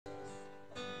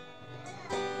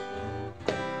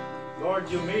Lord,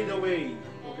 you made a way,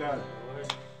 oh God,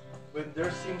 when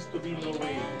there seems to be no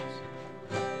way.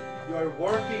 You are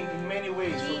working in many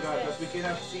ways, oh God, that we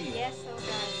cannot see. Yes, oh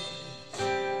God.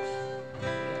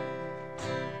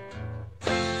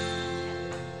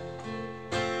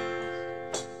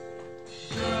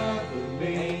 God who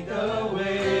made the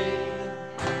way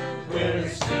where there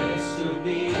seems to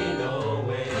be no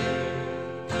way.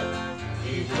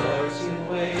 He works in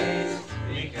ways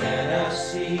we cannot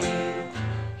see.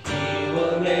 He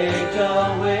will make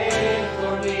a way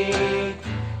for me.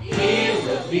 He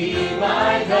will be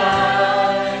my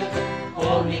guide.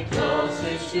 Hold me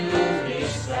closer to His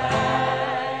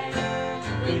side.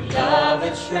 With love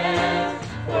and strength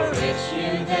for each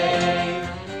new day,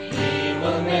 He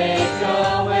will make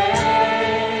a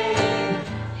way.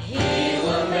 He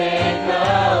will make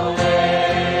a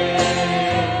way.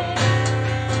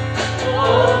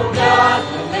 Oh, God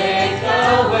will make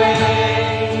a way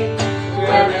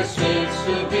where there seems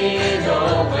to be no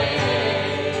way.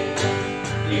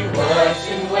 He works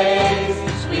in ways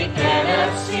we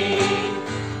cannot see.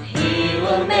 He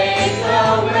will make a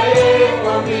way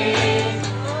for me.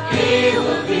 He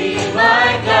will be my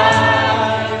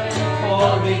guide.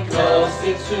 Hold me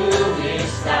closely to His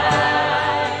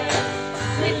side.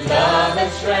 With love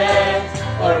and strength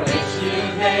for each new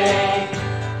day,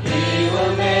 He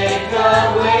will make a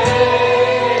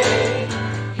way.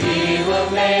 He will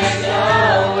make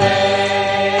a way.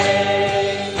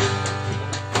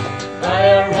 By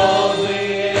a roadway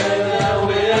in the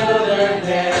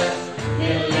wilderness,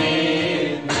 He'll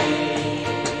lead me.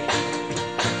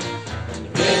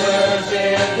 Rivers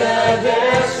in the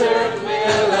desert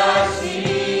will I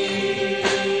see.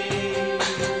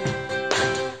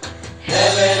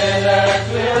 Heaven and earth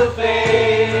will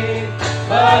fade,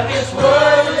 but His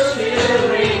word will still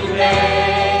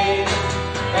remain.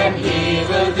 And He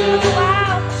will do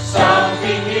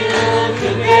something new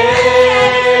today.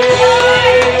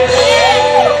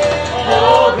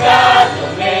 Oh, God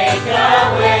will make a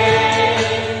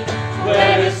way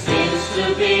where there seems to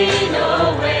be no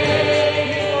way.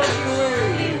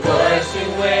 He works in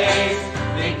ways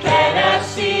we cannot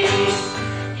see.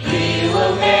 He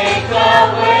will make a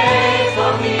way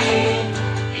for me.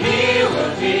 He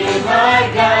will be my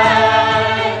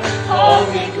guide. Hold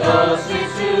me closely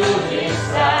to His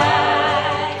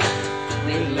side.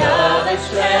 With love and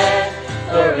strength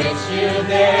for each new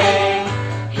day,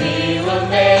 He will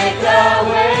make a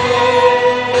way.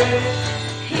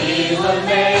 He will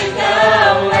make a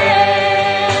way.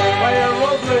 By a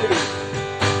roadway,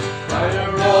 By a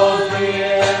roadway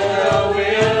in the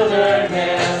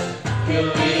wilderness,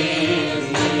 He'll lead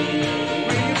me.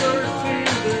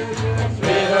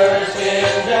 Rivers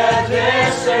in the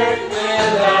desert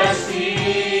will I see.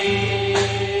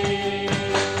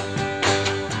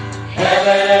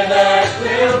 Heaven and earth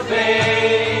will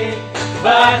fade,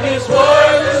 but His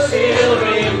word will still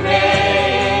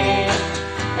remain.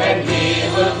 And He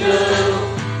will do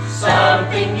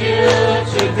something new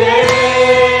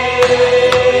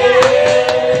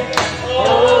today.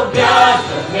 Oh, God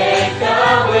will make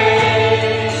a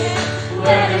way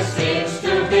where there seems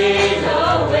to be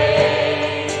no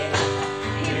way.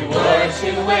 He works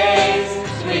in ways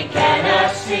we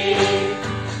cannot see.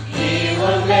 He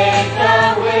will make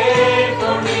a way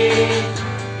for me.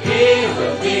 He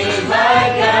will be my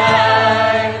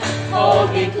guide. Hold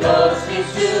me closely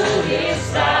to His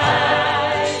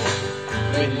side.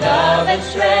 With love and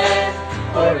strength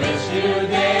for each new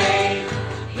day,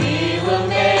 He will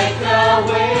make a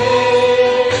way.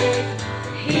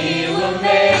 He will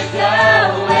make a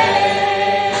way.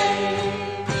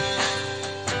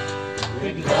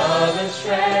 With love and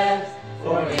strength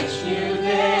for each new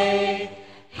day,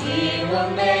 He will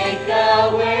make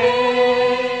a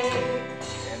way.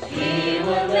 He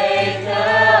will make a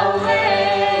way.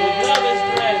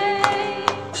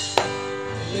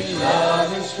 With love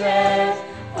and strength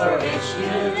for each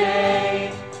new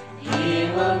day, He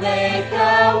will make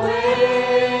a way.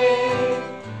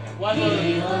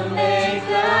 He will make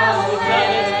a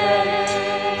way.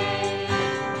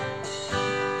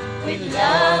 With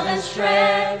love and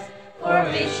strength for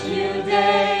each new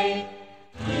day,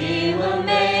 He will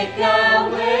make a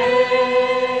way.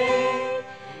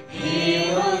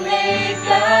 He will make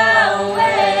a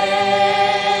way.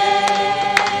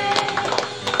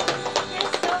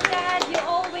 Yes, oh God, you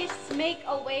always make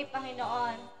a way,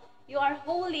 Panginoon. You are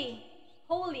holy,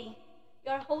 holy.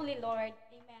 You are holy, Lord.